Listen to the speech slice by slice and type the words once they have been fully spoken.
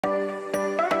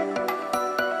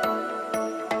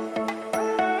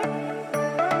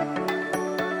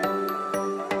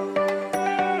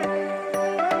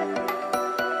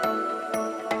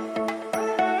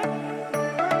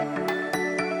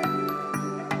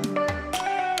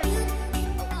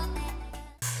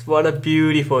What a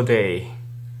beautiful day.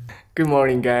 Good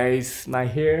morning, guys. My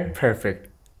hair, perfect.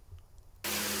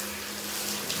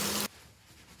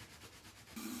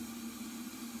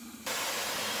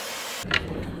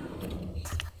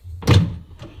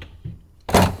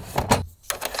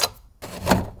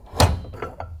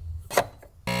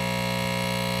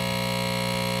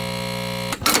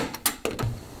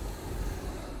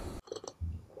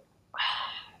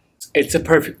 It's a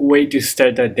perfect way to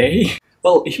start the day.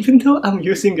 Well, even though I'm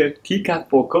using a teacup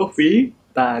for coffee,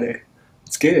 but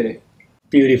it's good.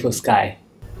 Beautiful sky.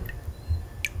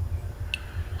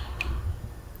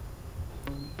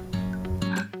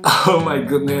 Oh my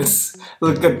goodness,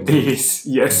 look at this.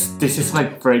 Yes, this is my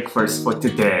breakfast for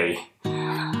today.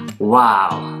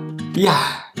 Wow.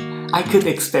 Yeah, I could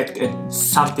expect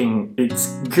something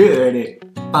it's good,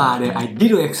 but I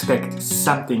didn't expect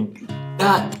something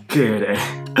that good.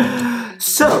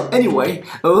 So anyway,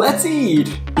 let's eat!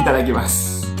 いただきま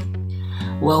す。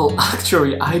Well,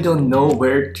 actually, I don't know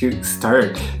where to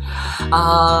start.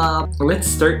 Let's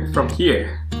start from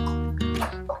here.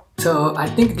 So I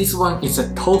think this one is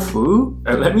a tofu.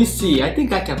 Let me see. I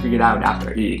think I can figure it out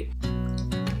after eat.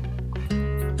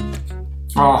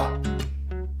 Oh,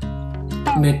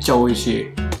 めっちゃ美味し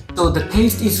い。So the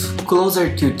taste is closer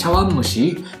to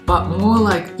chawanmushi, but more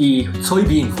like the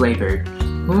soybean flavor.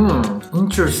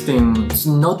 Interesting. It's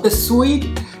not the sweet,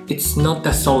 it's not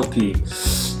the salty.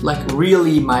 Like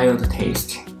really mild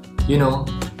taste. You know,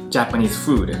 Japanese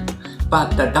food.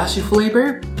 But the dashi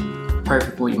flavor,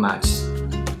 perfectly matched.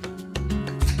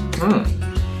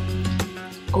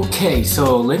 Okay,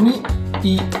 so let me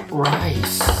eat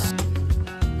rice.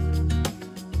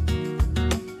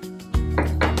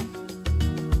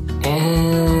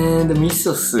 And the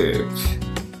miso soup.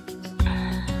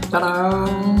 Ta-da!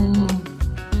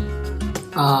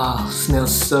 Ah,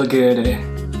 smells so good.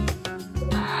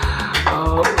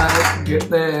 Oh my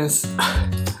goodness.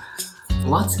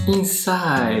 What's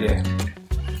inside?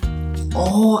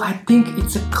 Oh, I think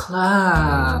it's a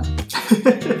crab.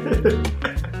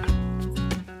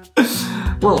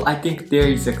 Well, I think there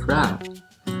is a crab.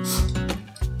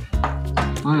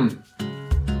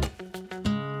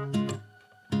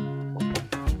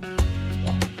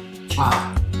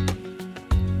 Wow.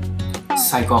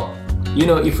 Psycho. You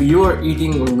know, if you are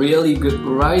eating really good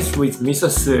rice with miso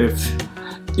soup,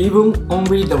 even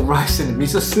only the rice and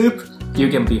miso soup, you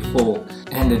can be full.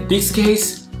 And in this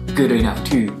case, good enough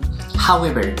too.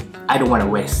 However, I don't want to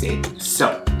waste it,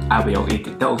 so I will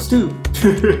eat those too.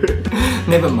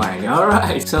 Never mind,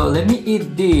 alright. So let me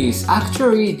eat this.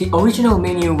 Actually, the original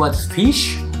menu was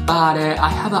fish, but I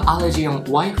have an allergy on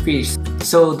white fish,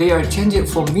 so they are changing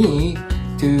for me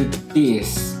to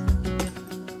this.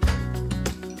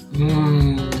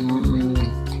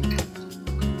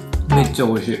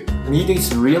 Meat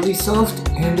is really soft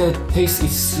and the taste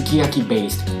is sukiyaki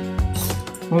based.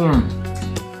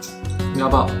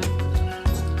 Yaba.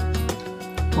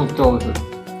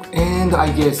 And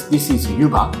I guess this is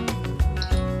yuba.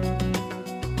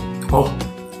 Oh,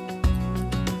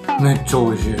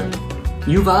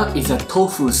 yuba is a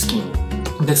tofu skin.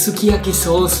 The sukiyaki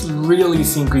sauce really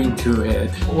sink into it.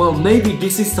 Well, maybe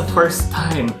this is the first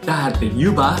time that the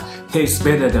yuba tastes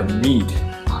better than meat.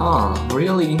 Huh,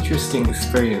 really interesting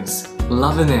experience.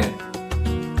 Loving it.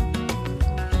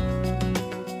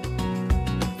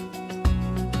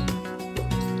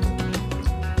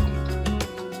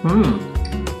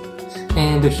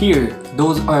 And here,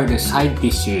 those are the side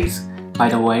dishes. By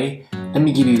the way, let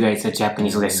me give you guys a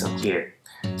Japanese lesson here.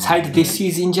 Side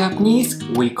dishes in Japanese,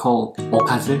 we call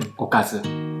okazu.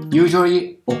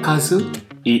 Usually, okazu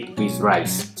eat with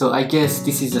rice. So I guess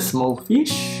this is a small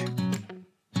fish.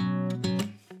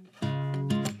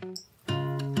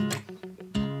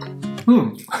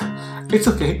 It's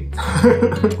okay.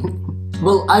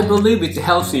 Well, I believe it's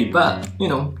healthy, but you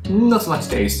know, not so much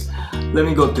taste. Let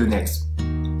me go to next.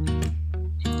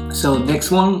 So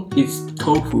next one is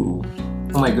tofu.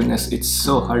 Oh my goodness, it's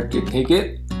so hard to take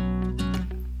it.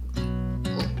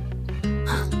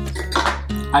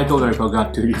 I totally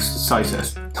forgot to use soy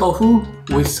sauce. Tofu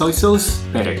with soy sauce,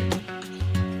 better.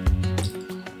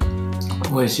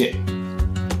 Oishii.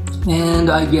 And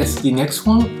I guess the next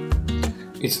one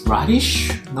is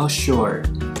radish? Not sure.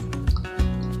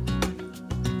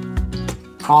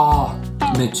 Ah,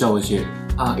 めっちゃ美味しい.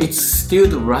 It's still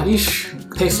the radish.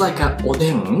 Tastes like a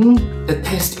oden. The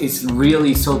taste is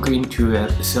really soaked into it,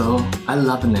 so I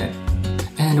love it.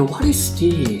 And what is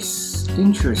this?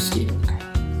 Interesting.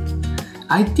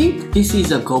 I think this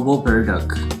is a gobo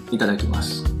burdock. いただきま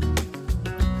す。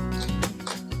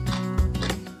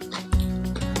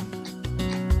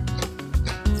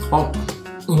あ、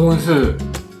美味しい。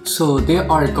So there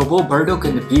are gobo burdock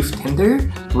and beef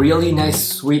tender. Really nice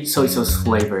sweet soy sauce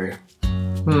flavor.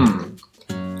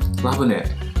 Loving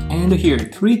it. And here,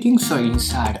 3 things are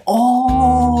inside.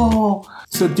 Oh!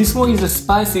 So this one is a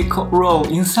spicy roll.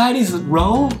 Inside is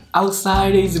raw,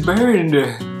 outside is burned.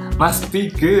 Must be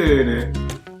good.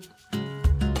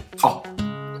 Oh.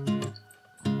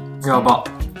 Yeah, but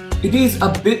it is a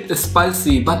bit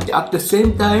spicy, but at the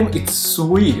same time, it's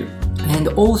sweet. And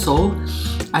also,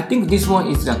 I think this one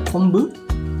is a kombu,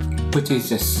 which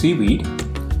is a seaweed.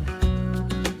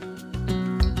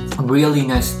 Really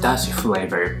nice dashi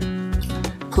flavor.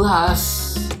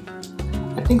 Plus,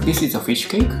 I think this is a fish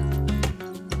cake.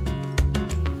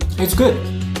 It's good.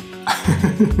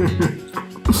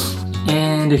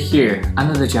 And here,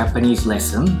 another Japanese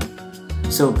lesson.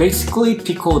 So basically,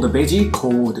 pickled veggie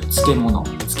called tsukemono.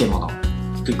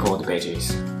 Pickled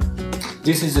veggies.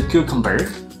 This is a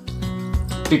cucumber.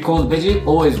 Pickled veggie,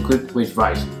 always good with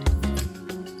rice.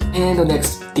 And the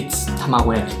next, it's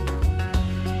tamagoyaki.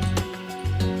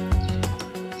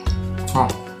 Oh.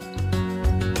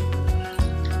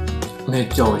 めっ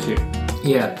ちゃ美味しい.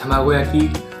 Yeah, tamagoyaki,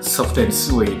 soft and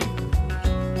sweet.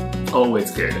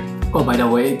 Always good. Oh, by the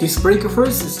way, this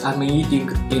breakfast is I'm eating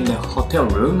in the hotel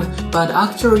room, but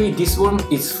actually this one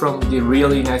is from the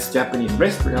really nice Japanese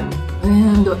restaurant.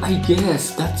 And I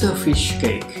guess that's a fish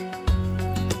cake.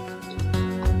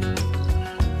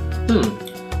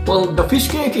 Well, the fish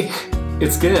cake,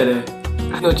 it's good.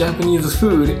 You know, Japanese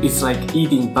food is like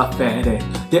eating buffet.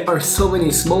 There are so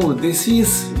many small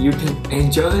dishes, you can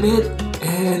enjoy it,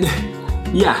 and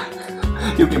yeah,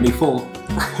 you can be full.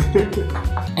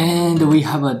 And we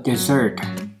have a dessert.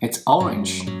 It's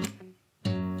orange.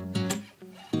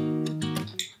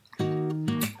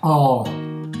 Oh,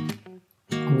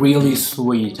 really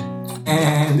sweet.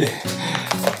 And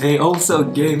they also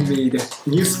gave me the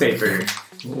newspaper,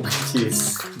 which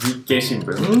is Nikkei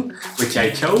Shimbun, which I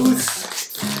chose.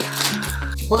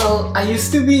 Well, I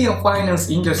used to be in finance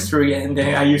industry, and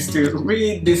I used to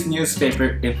read this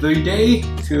newspaper every day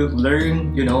to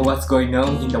learn, you know, what's going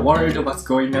on in the world, what's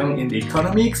going on in the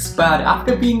economics. But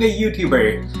after being a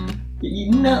YouTuber,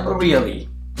 not really.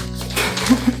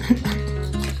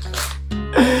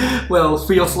 Well,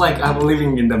 feels like I'm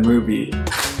living in the movie.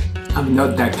 I'm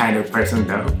not that kind of person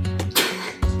though.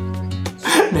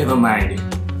 Never mind.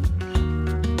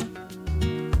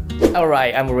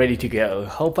 Alright, I'm ready to go.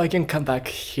 Hope I can come back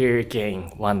here again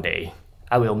one day.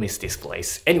 I will miss this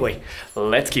place. Anyway,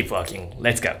 let's keep walking.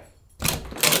 Let's go.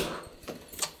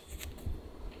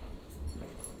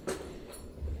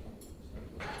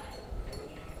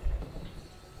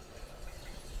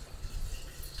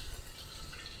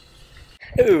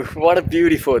 Ooh, what a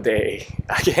beautiful day.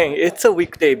 Again, it's a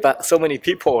weekday, but so many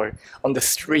people are on the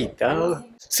street though.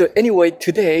 So anyway,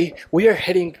 today we are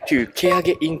heading to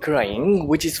Keage Incline,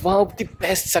 which is one of the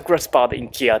best sakura spot in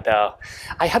Kyoto.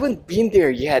 I haven't been there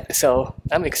yet, so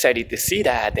I'm excited to see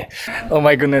that. Oh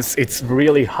my goodness, it's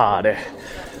really hot.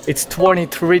 It's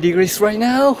 23 degrees right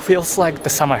now. Feels like the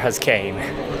summer has came.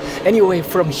 Anyway,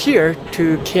 from here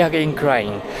to Keage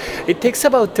Incline, it takes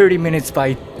about 30 minutes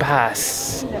by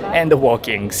bus and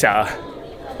walking, so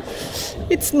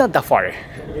it's not that far.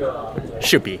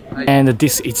 Should be. And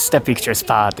this is the picture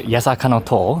spot, Yasaka no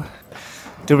To.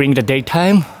 During the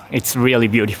daytime, it's really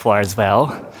beautiful as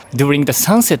well. During the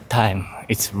sunset time,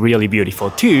 it's really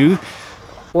beautiful too.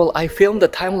 Well, I filmed the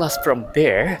time lapse from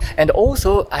there, and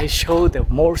also I showed the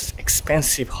most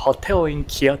expensive hotel in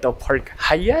Kyoto Park,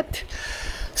 Hyatt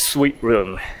suite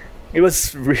room. It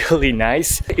was really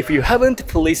nice. If you haven't,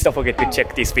 please don't forget to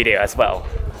check this video as well.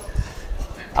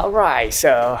 Alright,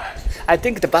 so I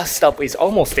think the bus stop is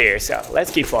almost there, so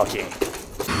let's keep walking.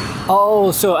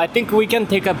 Oh, so I think we can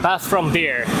take a bus from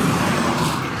there.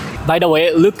 By the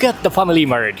way, look at the Family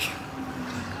Mart.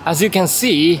 As you can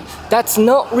see, that's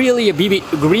not really a vivid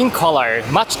green color,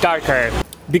 much darker.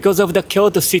 Because of the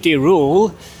Kyoto City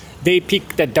rule, they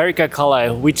pick the darker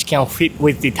color which can fit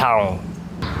with the town.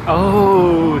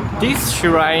 Oh, this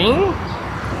shrine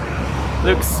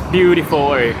looks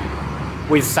beautiful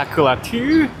with sakura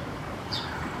too.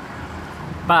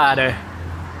 But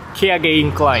Keage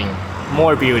Incline,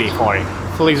 more beautiful.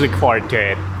 Please look forward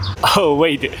to it. Oh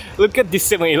wait, look at this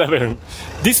 7-Eleven.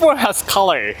 This one has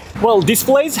color. Well, this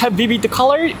place have vivid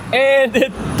color, and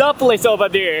that place over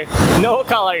there, no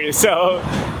color. So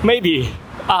maybe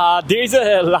there's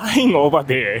a line over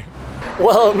there.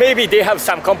 Well, maybe they have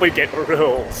some complicated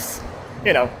rules.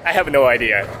 You know, I have no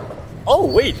idea. Oh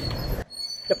wait,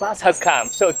 the bus has come.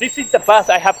 So this is the bus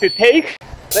I have to take.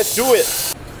 Let's do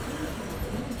it.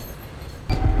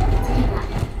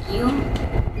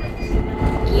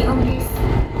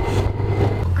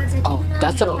 Oh,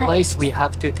 that's a place we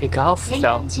have to take off,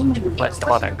 so let's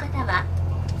go there.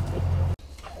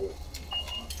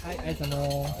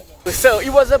 So it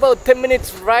was about 10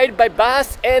 minutes ride by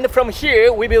bus, and from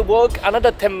here we will walk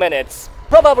another 10 minutes.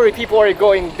 Probably people are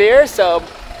going there, so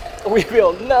we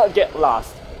will not get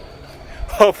lost.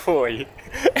 Hopefully.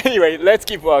 Anyway, let's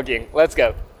keep walking. Let's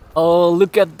go. Oh,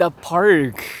 look at the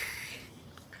park.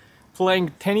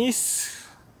 Playing tennis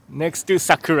next to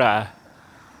Sakura.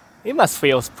 It must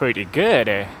feel pretty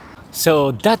good.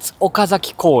 So that's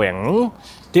Okazaki Koen.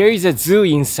 There is a zoo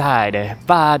inside,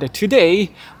 but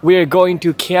today we're going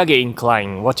to Keage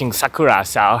Incline watching Sakura,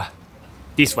 so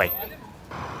this way.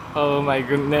 Oh my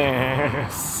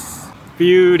goodness.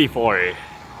 Beautiful.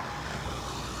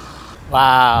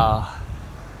 Wow.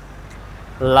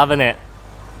 Loving it.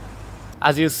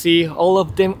 As you see, all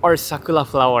of them are sakura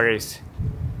flowers.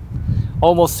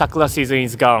 Almost sakura season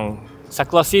is gone.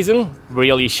 Sakura season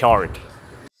really short.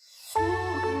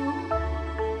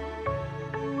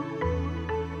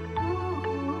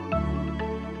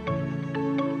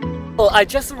 Well, I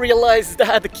just realized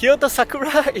that Kyoto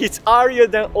Sakura is earlier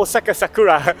than Osaka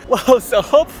Sakura. Well, so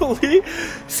hopefully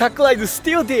Sakura is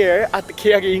still there at the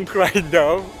Keage Incline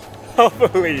though.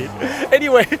 Hopefully.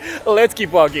 Anyway, let's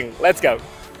keep walking. Let's go.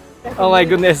 Oh my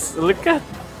goodness, look at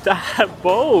that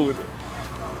boat.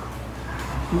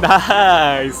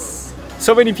 Nice.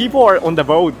 So many people are on the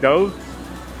boat though.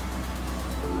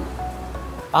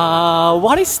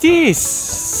 What is this?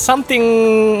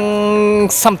 Something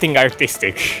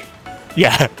artistic.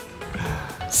 Yeah,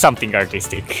 something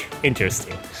artistic.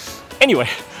 Interesting. Anyway,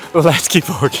 let's keep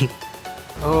walking.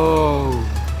 Oh,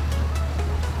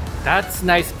 that's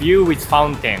nice view with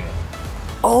fountain.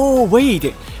 Oh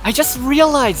wait, I just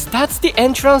realized that's the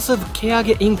entrance of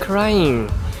Keage Incline.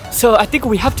 So I think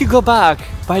we have to go back,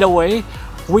 by the way,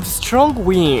 with strong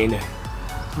wind.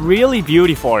 Really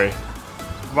beautiful.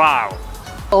 Wow.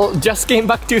 Oh, just came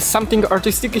back to something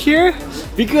artistic here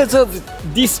because of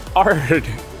this art.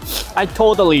 I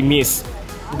totally missed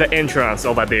the entrance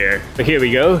over there. But here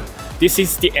we go. This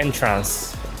is the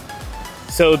entrance.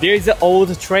 So there's an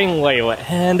old train rail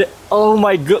and oh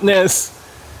my goodness.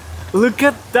 Look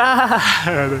at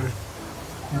that.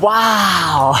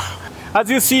 Wow. As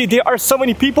you see, there are so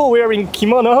many people wearing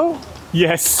kimono.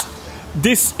 Yes,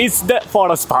 this is the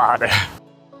photo spot.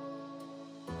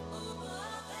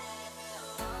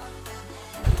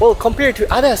 Well, compared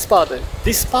to other spots,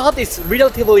 this spot is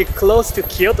relatively close to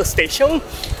Kyoto Station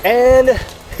and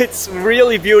it's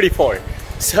really beautiful.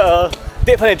 So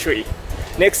definitely,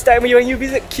 next time when you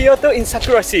visit Kyoto in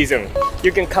Sakura season,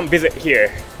 you can come visit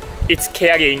here. It's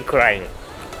Keage Incline.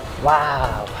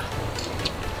 Wow,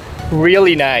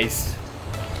 really nice.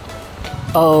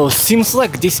 Oh, seems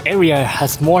like this area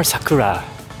has more Sakura.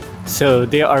 So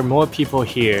there are more people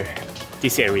here,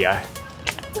 this area.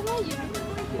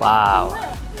 Wow.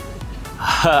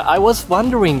 I was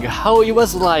wondering how it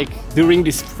was like during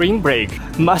the spring break.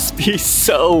 Must be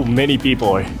so many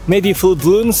people. Maybe full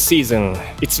bloom season.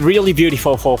 It's really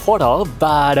beautiful for photo,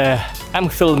 but I'm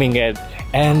filming it.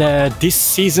 And this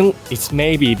season it's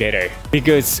maybe better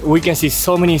because we can see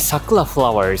so many sakura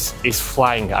flowers is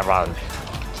flying around.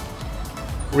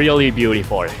 Really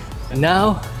beautiful.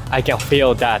 Now I can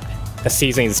feel that the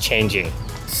season is changing.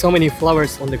 So many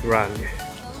flowers on the ground.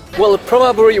 Well,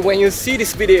 probably when you see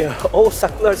this video, all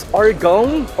sakuras are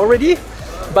gone already,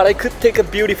 but I could take a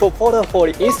beautiful photo for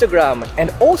the Instagram.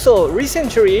 And also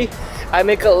recently, I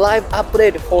make a live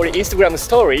update for the Instagram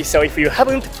story, so if you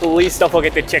haven't, please don't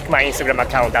forget to check my Instagram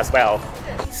account as well.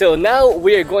 So now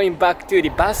we're going back to the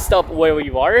bus stop where we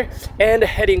were and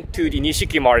heading to the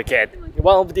Nishiki Market,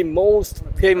 one of the most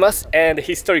famous and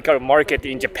historical market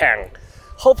in Japan.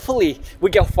 Hopefully, we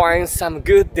can find some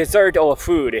good dessert or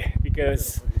food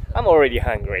because I'm already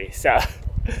hungry, so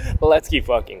let's keep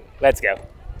walking. Let's go.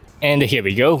 And here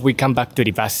we go, we come back to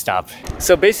the bus stop.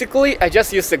 So basically, I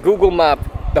just used the Google map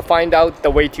to find out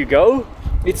the way to go.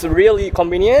 It's really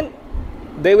convenient.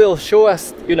 They will show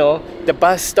us, you know, the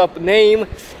bus stop name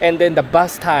and then the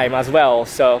bus time as well.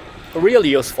 So really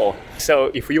useful.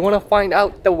 So if you want to find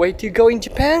out the way to go in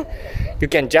Japan, you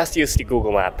can just use the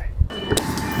Google map.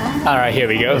 Alright, here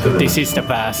we go. This is the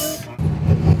bus.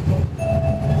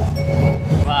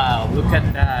 Wow, look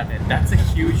at that. That's a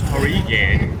huge torii.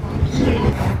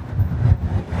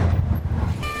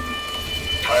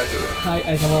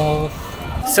 Hi,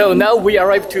 so now we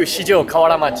arrived to Shijo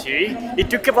Kawaramachi. It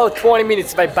took about 20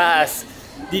 minutes by bus.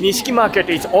 The Nishiki Market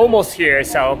is almost here,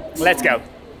 so let's go.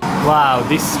 Wow,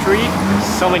 this street,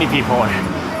 so many people.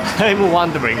 I'm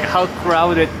wondering how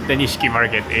crowded the Nishiki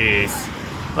Market is.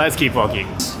 Let's keep walking.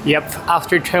 Yep,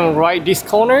 after turn right this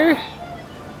corner,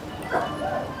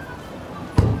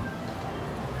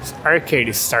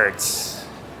 arcade starts.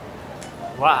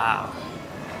 Wow.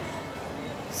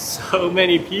 So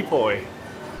many people.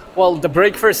 Well, the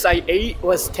breakfast I ate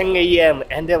was 10 a.m.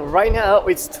 and then right now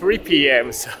it's 3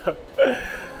 p.m. So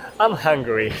I'm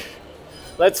hungry.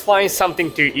 Let's find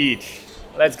something to eat.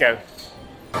 Let's go.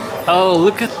 Oh,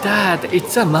 look at that.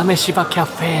 It's a Mameshiba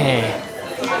cafe.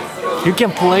 You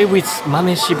can play with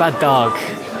Mameshiba dog.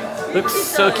 Looks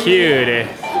so cute.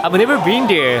 I've never been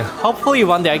there. Hopefully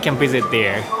one day I can visit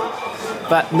there.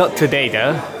 But not today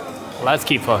though. Let's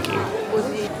keep walking.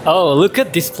 Oh, look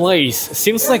at this place.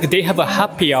 Seems like they have a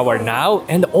happy hour now.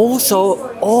 And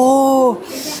also, oh,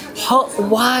 hot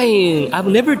wine. I've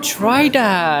never tried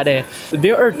that.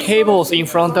 There are tables in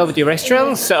front of the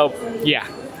restaurant, so yeah,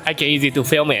 I can easy to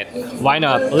film it. Why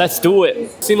not? Let's do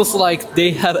it. Seems like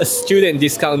they have a student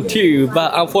discount too,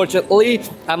 but unfortunately,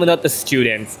 I'm not a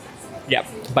student. Yeah,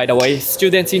 by the way,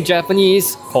 students in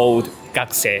Japanese called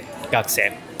gakse.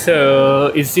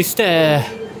 So, is this the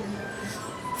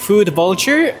food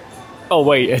voucher? Oh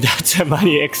wait, that's a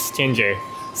money exchanger.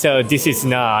 So this is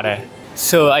not.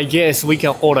 So I guess we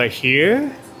can order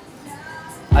here?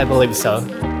 I believe so.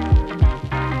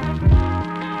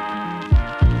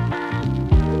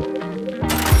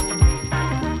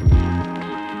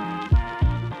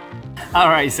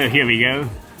 Alright, so here we go.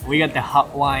 We got the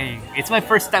hot wine. It's my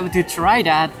first time to try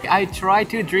that. I tried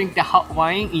to drink the hot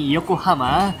wine in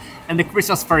Yokohama and the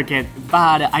Christmas market,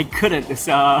 but I couldn't,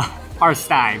 so first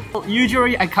time.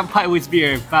 Usually I kanpai with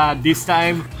beer, but this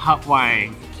time hot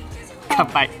wine.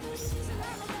 Kanpai.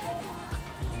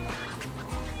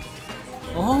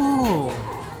 Oh,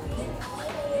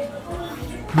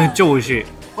 めっちゃ美味しい.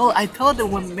 Well, I thought that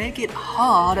when make it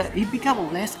hot, it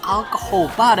become less alcohol,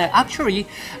 but actually,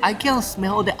 I can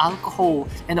smell the alcohol,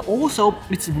 and also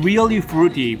it's really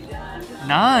fruity.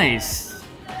 Nice.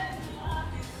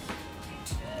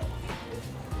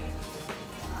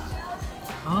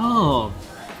 Oh,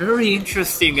 very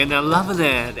interesting, and I love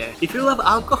that. If you love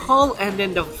alcohol and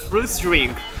then the fruit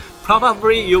drink,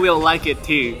 probably you will like it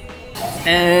too.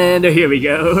 And here we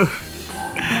go.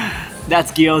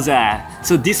 That's gyoza.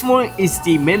 So this one is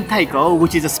the mentaiko,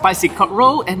 which is a spicy cut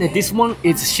roll, and this one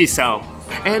is shiso.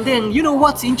 And then you know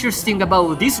what's interesting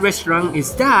about this restaurant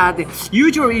is that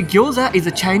usually gyoza is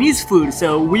a Chinese food,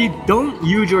 so we don't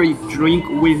usually drink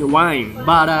with wine,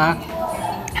 but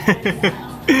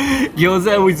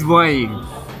gyoza with wine.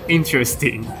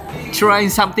 Interesting. Trying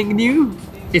something new?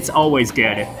 It's always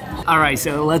good. Alright,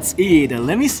 so let's eat.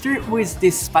 Let me start with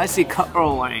this spicy cut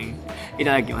roll wine.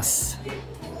 Itadakimasu.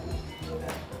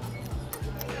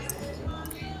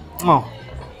 Oh,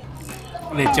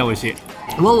 めっちゃ美味しい.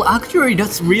 Well, actually,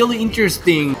 that's really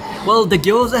interesting. Well, the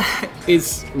gyoza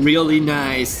is really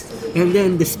nice. And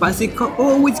then the spicy cut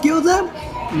roll with gyoza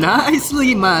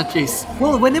nicely matches.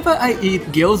 Well, whenever I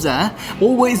eat gyoza,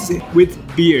 always with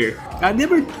beer. I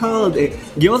never thought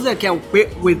gyoza can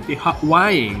fit with the hot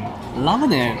wine.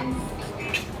 Love it.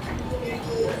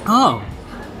 Oh,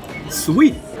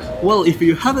 sweet. Well, if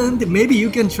you haven't, maybe you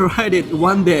can try it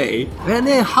one day. And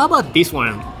then how about this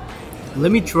one? Let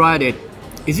me try it.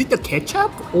 Is it the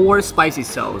ketchup or spicy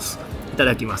sauce?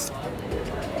 Itadakimasu.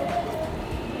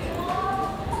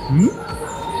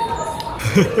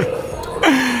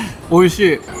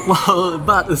 Oishii. Well,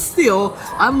 but still,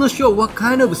 I'm not sure what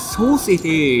kind of sauce it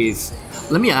is.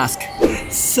 Let me ask.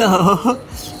 So,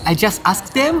 I just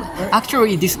asked them.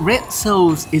 Actually, this red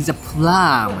sauce is a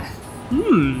plum.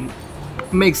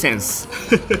 Makes sense.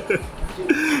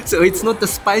 So it's not the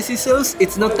spicy sauce,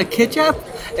 it's not the ketchup,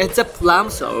 it's a plum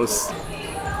sauce.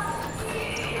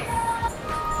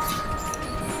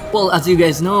 Well, as you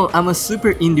guys know, I'm a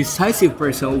super indecisive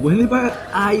person. Whenever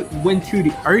I went to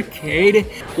the arcade,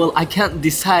 well, I can't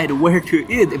decide where to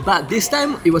eat, but this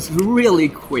time it was really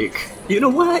quick. You know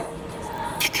why?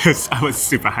 Because I was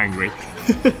super hungry.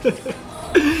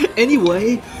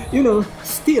 Anyway, you know,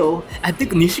 still, I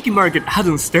think Nishiki Market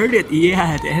hasn't started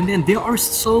yet, and then there are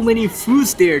so many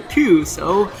foods there too,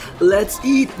 so let's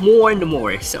eat more and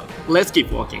more. So let's keep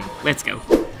walking. Let's go.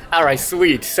 Alright,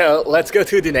 sweet. So let's go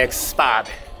to the next spot.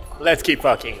 Let's keep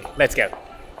walking. Let's go.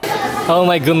 Oh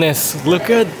my goodness, look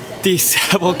at this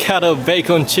avocado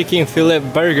bacon chicken fillet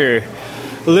burger.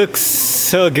 Looks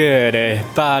so good,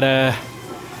 but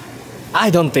I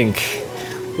don't think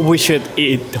we should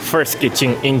eat the first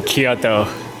kitchen in Kyoto.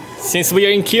 Since we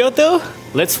are in Kyoto,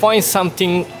 let's find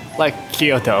something like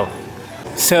Kyoto.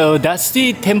 So that's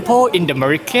the temple in the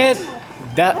market.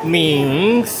 That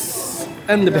means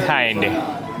I'm behind.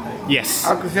 Yes,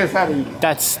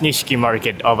 that's Nishiki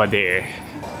Market over there.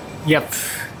 Yep,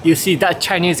 you see that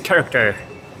Chinese character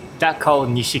that called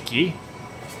Nishiki.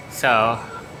 So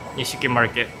Nishiki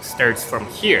Market starts from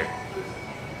here.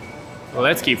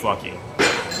 Let's keep walking.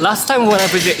 Last time when I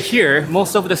visited here,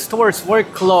 most of the stores were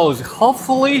closed.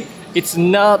 Hopefully, it's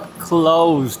not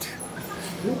closed.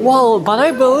 Well, but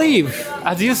I believe,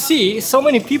 as you see, so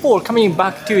many people are coming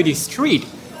back to the street.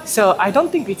 So I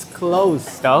don't think it's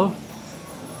closed though.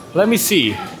 Let me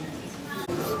see.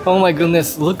 Oh my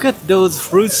goodness, look at those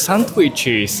fruit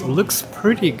sandwiches. Looks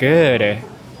pretty good.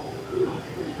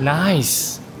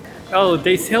 Nice. Oh,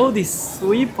 they sell this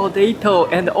sweet potato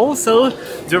and also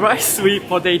dry sweet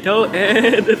potato,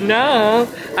 and now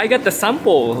I got the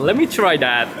sample. Let me try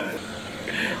that.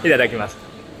 いただきます.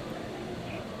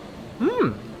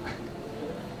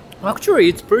 Actually,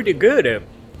 it's pretty good.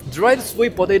 Dried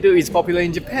sweet potato is popular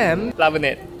in Japan. Loving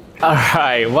it.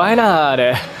 Alright, why not?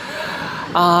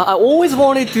 I always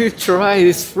wanted to try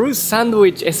this fruit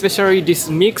sandwich, especially this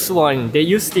mixed one. They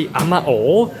use the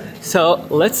amao, so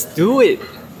let's do it.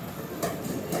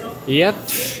 Yep.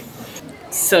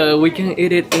 So we can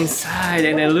eat it inside,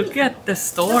 and then look at the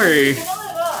store.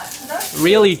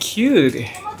 Really cute.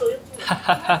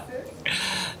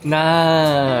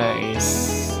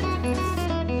 Nice.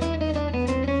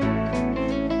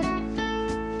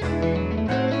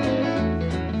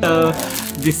 So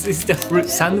this is the fruit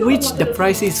sandwich. The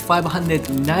price is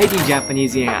 590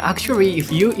 Japanese yen. Actually,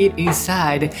 if you eat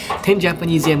inside, 10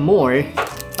 Japanese yen more.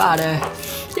 But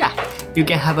yeah, you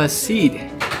can have a seat.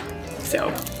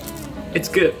 So it's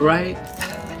good, right?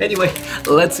 Anyway,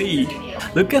 let's eat.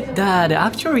 Look at that.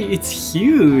 Actually, it's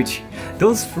huge.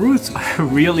 Those fruits are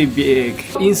really big.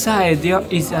 Inside there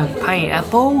is a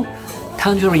pineapple,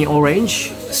 tangerine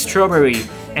orange, strawberry,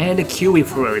 and kiwi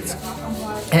fruit.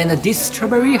 And this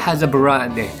strawberry has a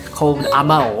brand called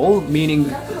Amao,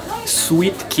 meaning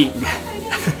sweet king.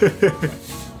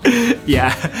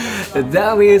 Yeah,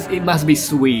 that means it must be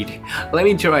sweet. Let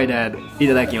me try that. い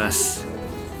ただきます.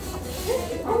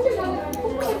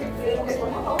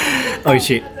 美味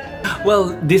しい.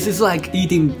 Well, this is like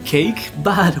eating cake,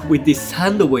 but with this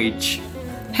sandwich.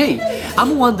 Hey,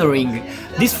 I'm wondering,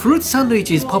 this fruit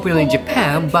sandwich is popular in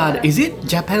Japan, but is it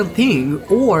Japan thing,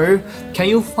 or can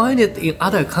you find it in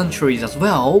other countries as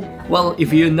well? Well,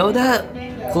 if you know that,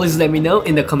 please let me know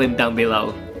in the comment down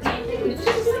below.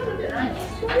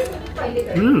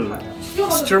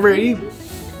 Strawberry,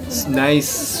 it's nice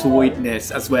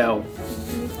sweetness as well.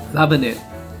 Loving it.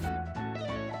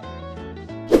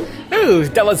 Ooh,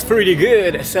 that was pretty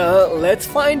good. So let's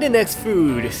find the next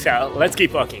food. So let's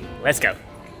keep walking. Let's go.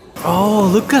 Oh,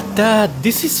 look at that.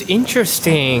 This is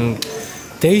interesting.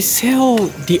 They sell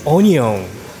the onion.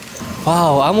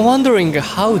 Wow, I'm wondering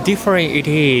how different it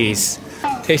is.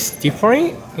 Tastes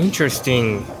different?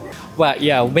 Interesting. Well,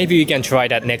 yeah, maybe we can try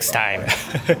that next time.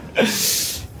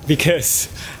 Because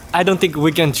I don't think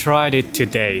we can try it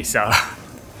today. So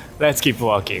let's keep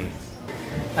walking.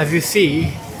 As you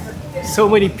see, so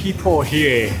many people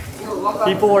here.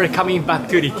 People are coming back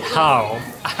to the town.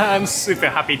 I'm super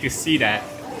happy to see that.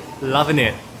 Loving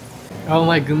it. Oh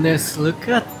my goodness, look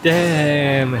at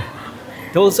them.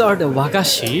 Those are the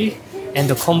wagashi and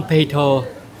the konpeito.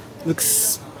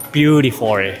 Looks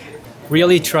beautiful.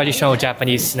 Really traditional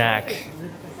Japanese snack.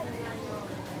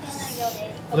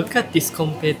 Look at this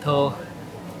konpeito.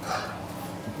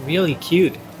 Really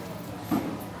cute.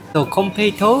 So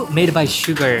konpeito made by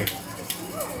sugar.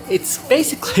 It's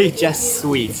basically just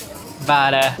sweet,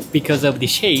 but because of the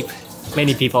shape,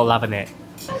 many people loving it.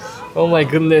 Oh my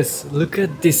goodness, look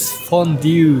at this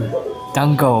fondue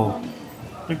dango.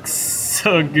 Looks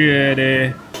so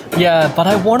good. Yeah, but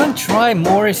I want to try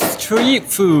more street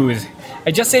food.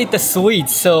 I just ate the sweet,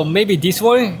 so maybe this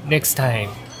one next time.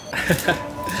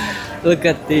 Look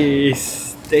at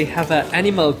this. They have an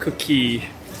animal cookie.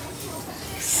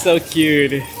 So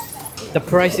cute. The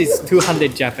price is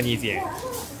 200 Japanese yen.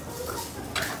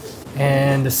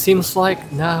 And it seems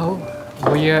like now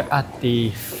we're at the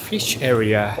fish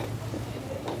area.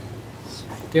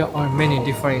 There are many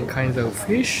different kinds of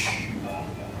fish,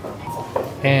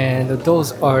 and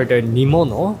those are the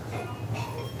nimono,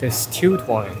 the stewed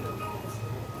one.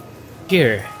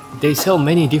 Here, they sell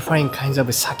many different kinds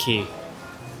of sake.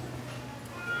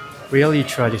 Really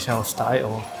traditional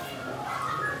style.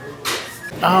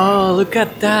 Oh, look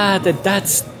at that!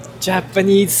 That's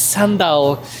Japanese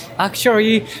sandal.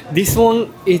 Actually, this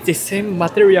one is the same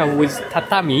material with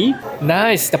tatami.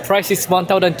 Nice, the price is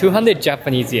 1,200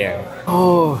 Japanese yen.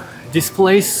 Oh, this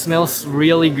place smells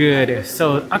really good.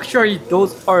 So actually,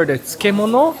 those are the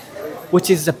tsukemono,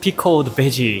 which is the pickled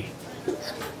veggie.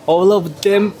 All of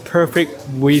them perfect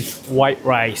with white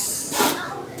rice.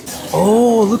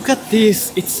 Oh, look at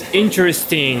this. It's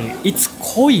interesting. It's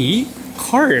koi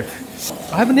carp.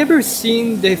 I've never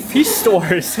seen the fish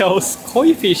store sells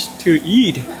koi fish to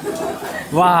eat.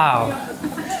 Wow,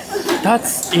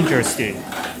 that's interesting.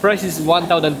 Price is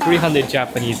 1,300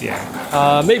 Japanese yen.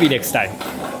 Maybe next time.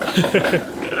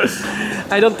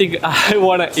 I don't think I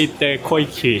wanna eat the koi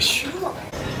fish.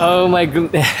 Oh my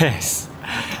goodness.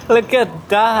 Look at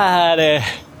that.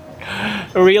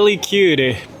 Really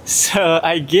cute. So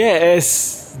I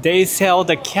guess they sell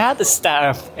the cat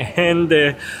stuff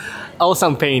and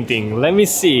awesome painting. Let me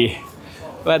see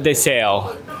what they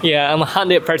sell. Yeah, I'm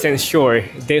 100% sure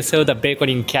they sell the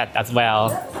baconing cat as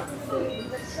well.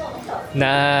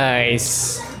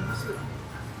 Nice.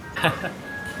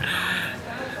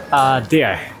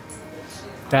 There.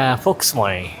 The fox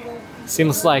one.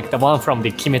 Seems like the one from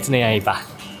the Kimetsu no Yaiba.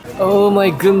 Oh my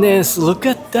goodness, look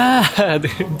at that.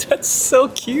 That's so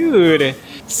cute.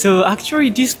 So actually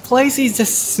this place is a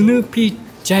Snoopy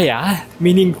Jaya,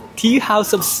 meaning tea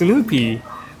house of Snoopy.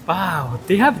 Wow,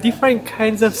 they have different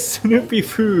kinds of Snoopy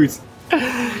foods.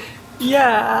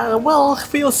 Yeah, well,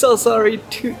 feel so sorry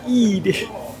to eat.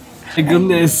 My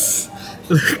goodness,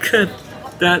 look at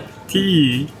that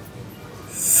tea.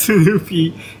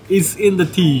 Snoopy is in the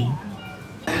tea.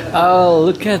 Oh,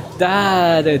 look at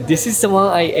that. This is the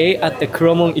one I ate at the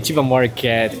Kuromon Ichiba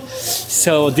Market.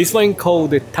 So this one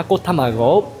called Tako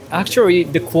Tamago. Actually,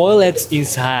 the quality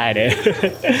inside.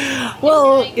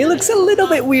 Well, it looks a little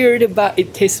bit weird, but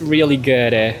it tastes really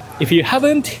good. If you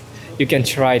haven't, you can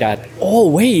try that. Oh,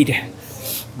 wait.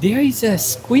 There is a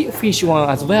squid fish one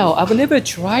as well. I've never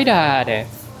tried that.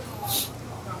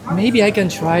 Maybe I can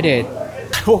try it.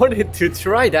 I wanted to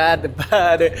try that,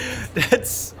 but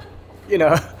that's, you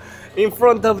know, in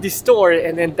front of the store,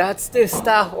 and then that's the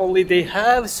stuff only they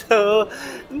have. So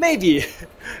maybe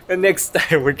the next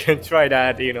time we can try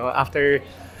that, you know, after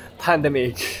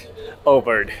pandemic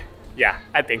over. Yeah,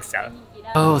 I think so.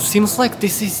 Oh, seems like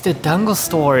this is the dango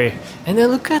store. And then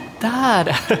look at that.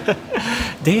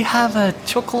 They have a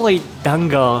chocolate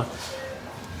dango.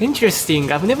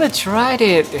 Interesting. I've never tried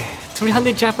it.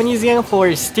 300 Japanese yen for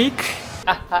a stick.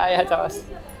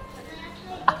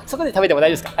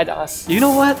 You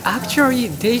know what? Actually,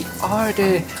 they are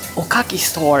the Okaki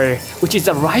store, which is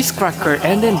a rice cracker,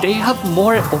 and then they have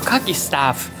more Okaki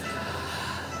stuff.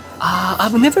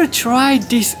 I've never tried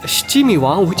this shichimi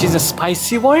one, which is a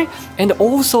spicy one, and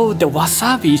also the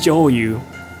wasabi joyu.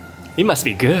 It must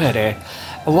be good.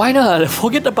 Why not?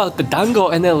 Forget about the dango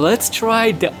and then let's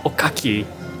try the Okaki.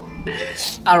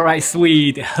 Alright,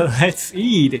 sweet. Let's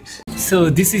eat. So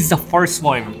this is the first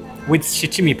one with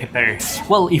shichimi pepper.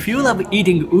 Well, if you love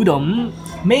eating udon,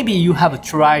 maybe you have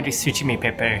tried shichimi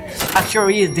pepper.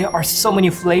 Actually, there are so many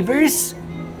flavors.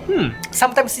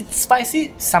 Sometimes it's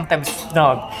spicy, sometimes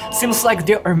not. Seems like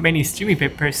there are many shichimi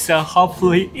peppers, so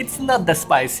hopefully it's not that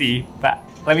spicy. But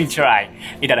let me try.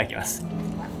 Itadakimasu.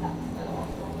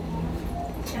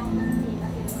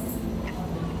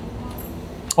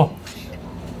 Oh.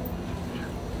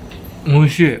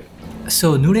 Oishii.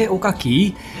 So Nure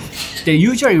Okaki, the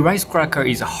usual rice cracker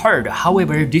is hard,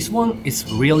 however this one is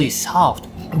really soft.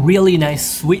 Really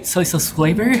nice sweet soy sauce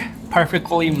flavor,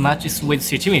 perfectly matches with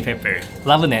shichimi pepper.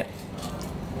 Loving it.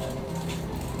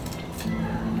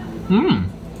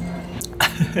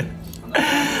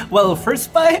 Well,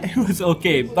 first bite it was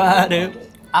okay, but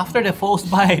after the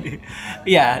fourth bite,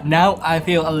 yeah, now I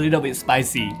feel a little bit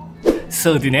spicy.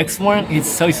 So the next one is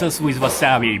soy sauce with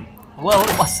wasabi. Well,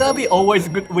 wasabi always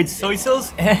good with soy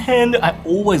sauce, and I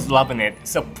always loving it.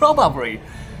 So probably,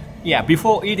 yeah,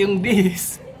 before eating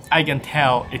this, I can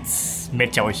tell it's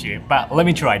mecha oishii. But let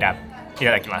me try that.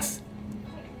 Itadakimasu.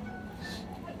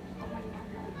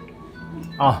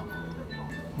 Oh,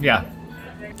 yeah,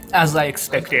 as I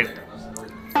expected,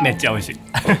 mecha oishii.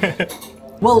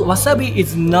 Well, wasabi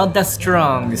is not that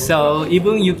strong, so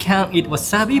even you can't eat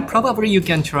wasabi, probably you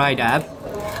can try that.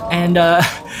 And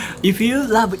if you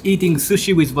love eating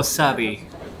sushi with wasabi,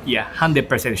 yeah,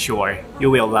 100% sure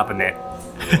you will love it.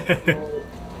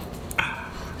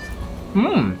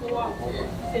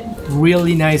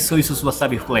 Really nice soy sauce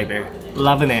wasabi flavor.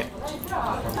 Loving it.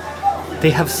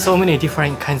 They have so many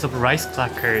different kinds of rice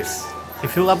crackers.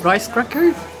 If you love rice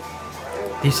crackers,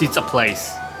 this is a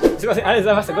place.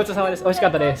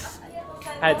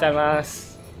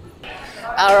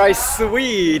 Alright,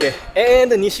 sweet!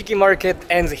 And the Nishiki Market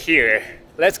ends here.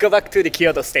 Let's go back to the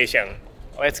Kyoto Station.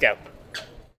 Let's go.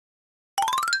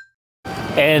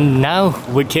 And now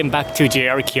we came back to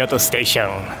JR Kyoto Station.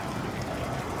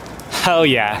 Oh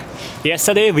yeah,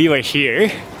 yesterday we were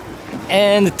here,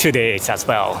 and today it's as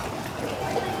well.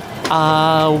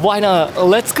 Why not?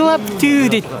 Let's go up to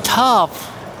the top.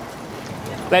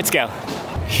 Let's go.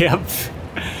 Yep,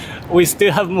 we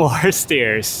still have more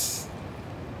stairs.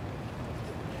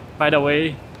 By the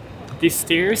way, this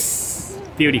stairs,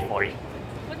 beautiful.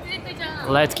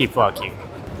 Let's keep walking.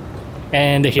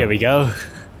 And here we go.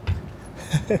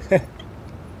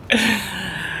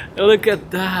 Look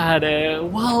at that.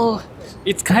 Well,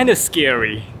 it's kind of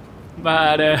scary,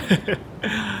 but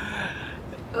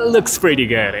looks pretty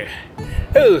good.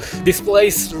 Oh, this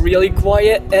place really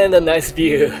quiet and a nice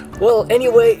view. Well,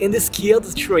 anyway, in this Kyoto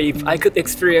trip, I could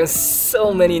experience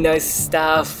so many nice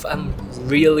stuff. I'm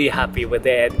really happy with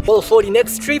it. Well, for the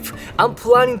next trip, I'm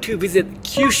planning to visit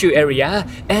Kyushu area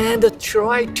and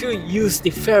try to use the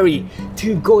ferry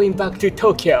to going back to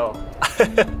Tokyo.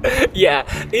 Yeah,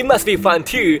 it must be fun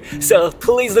too, so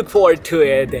please look forward to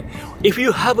it. If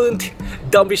you haven't,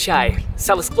 don't be shy,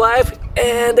 subscribe,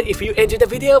 and if you enjoyed the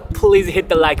video, please hit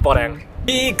the like button.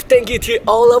 Big thank you to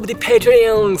all of the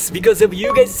Patreons. Because of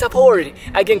you guys' support,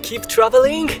 I can keep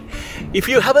traveling. If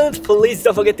you haven't, please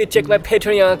don't forget to check my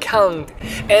Patreon account.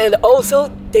 And also,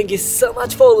 thank you so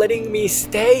much for letting me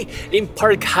stay in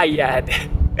Park Hyatt.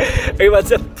 It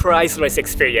was a priceless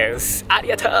experience.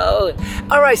 Arigatou!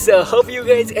 Alright, so hope you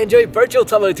guys enjoy virtual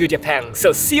travel to Japan.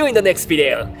 So see you in the next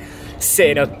video.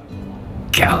 Say no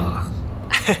go!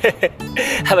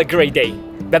 Have a great day.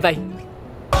 Bye bye.